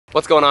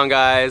What's going on,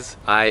 guys?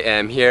 I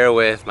am here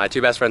with my two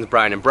best friends,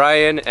 Brian and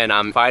Brian, and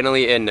I'm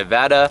finally in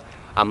Nevada.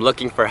 I'm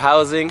looking for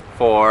housing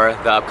for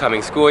the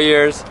upcoming school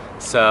years,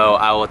 so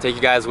I will take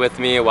you guys with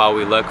me while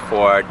we look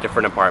for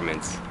different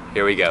apartments.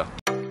 Here we go.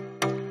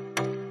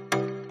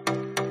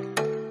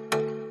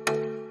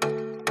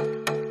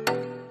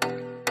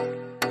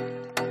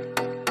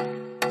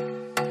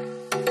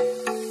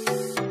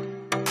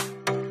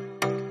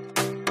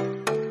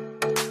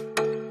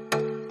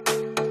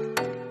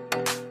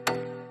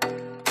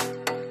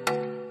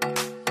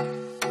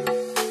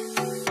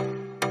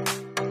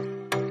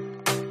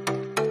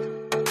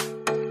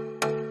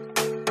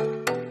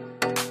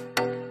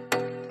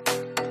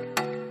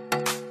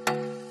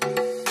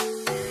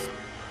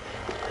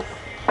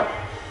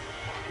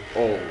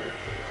 Oh.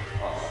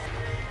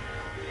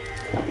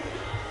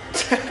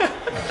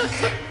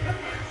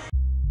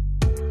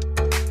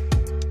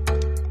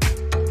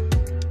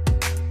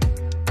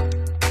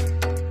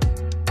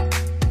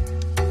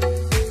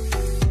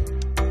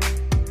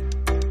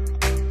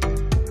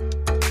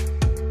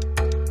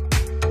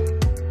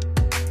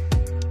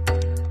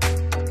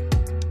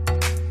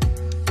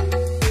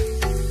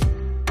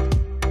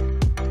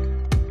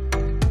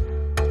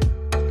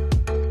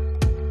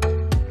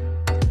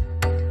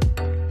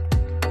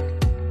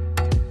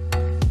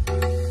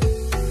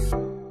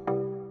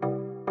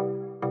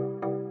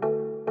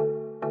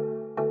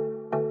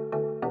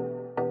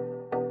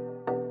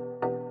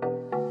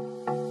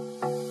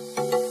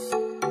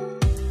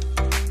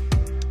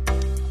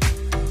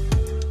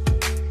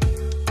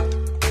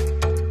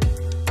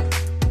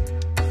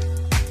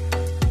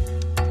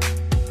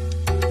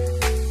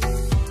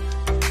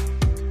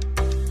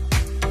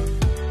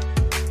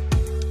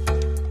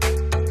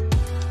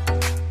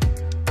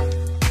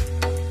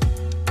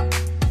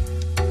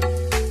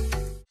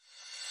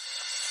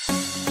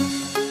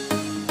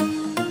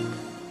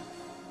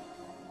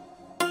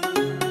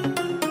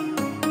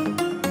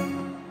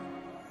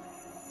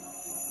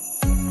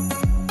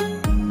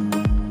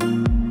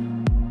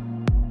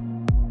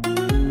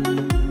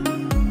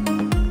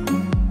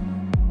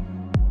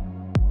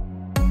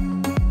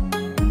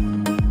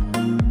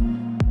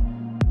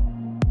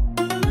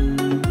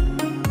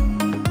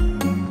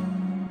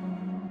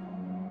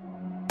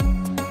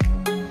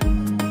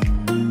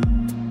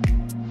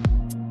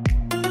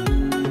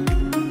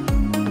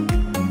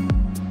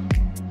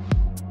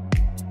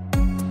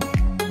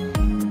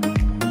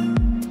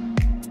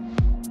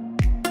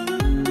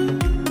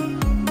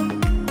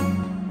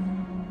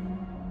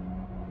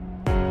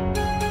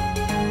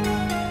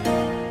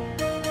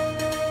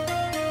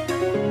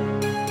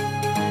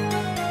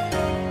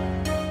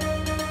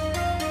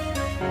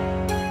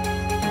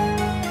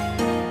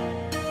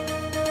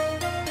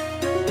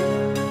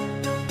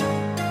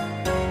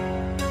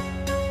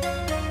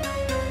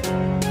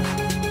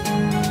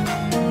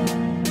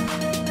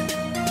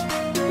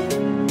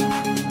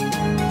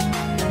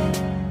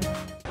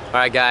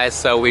 Alright guys,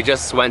 so we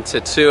just went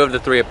to 2 of the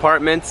 3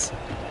 apartments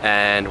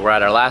and we're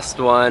at our last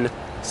one.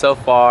 So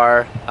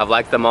far, I've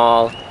liked them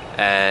all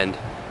and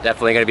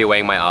definitely gonna be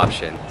weighing my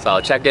option. So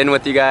I'll check in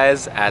with you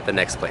guys at the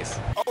next place.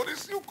 Oh,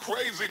 this you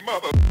crazy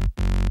mother.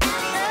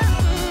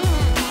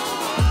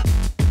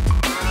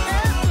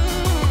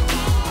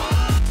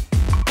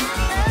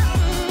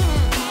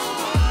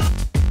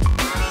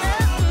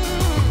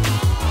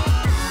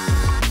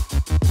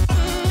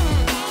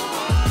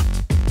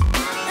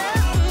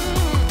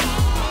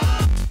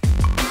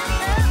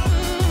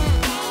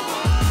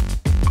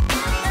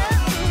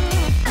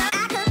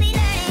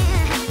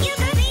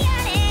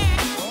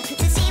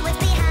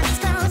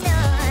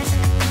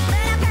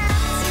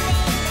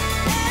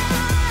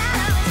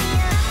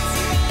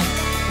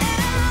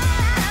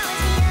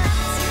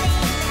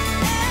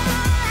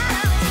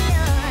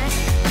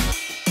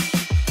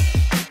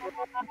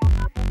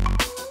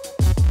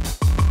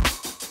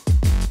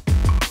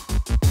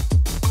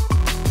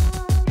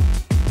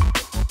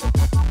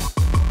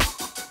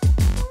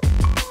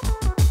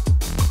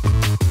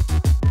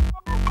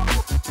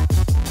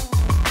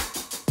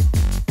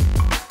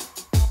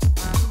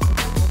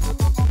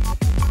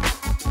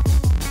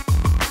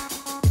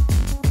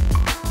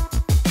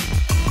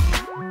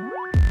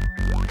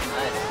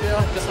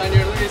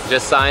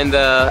 Just signed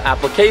the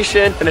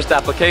application, finished the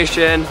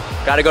application,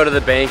 gotta go to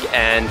the bank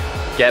and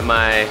get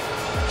my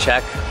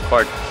check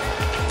or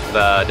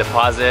the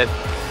deposit,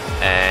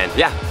 and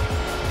yeah,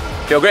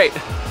 feel great.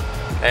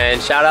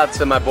 And shout out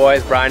to my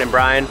boys, Brian and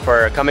Brian,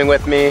 for coming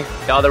with me.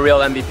 Y'all the real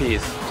MVPs.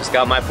 Just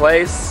got my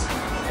place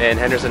in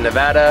Henderson,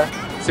 Nevada.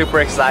 Super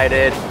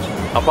excited.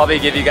 I'll probably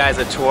give you guys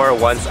a tour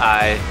once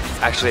I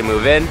actually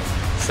move in.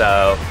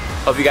 So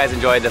hope you guys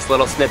enjoyed this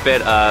little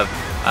snippet of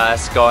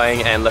us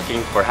going and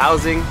looking for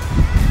housing.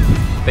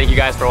 Thank you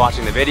guys for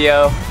watching the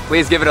video.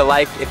 Please give it a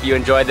like if you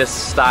enjoyed this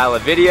style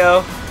of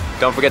video.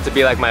 Don't forget to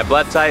be like my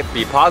blood type,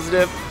 be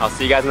positive. I'll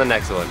see you guys in the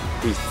next one.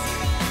 Peace.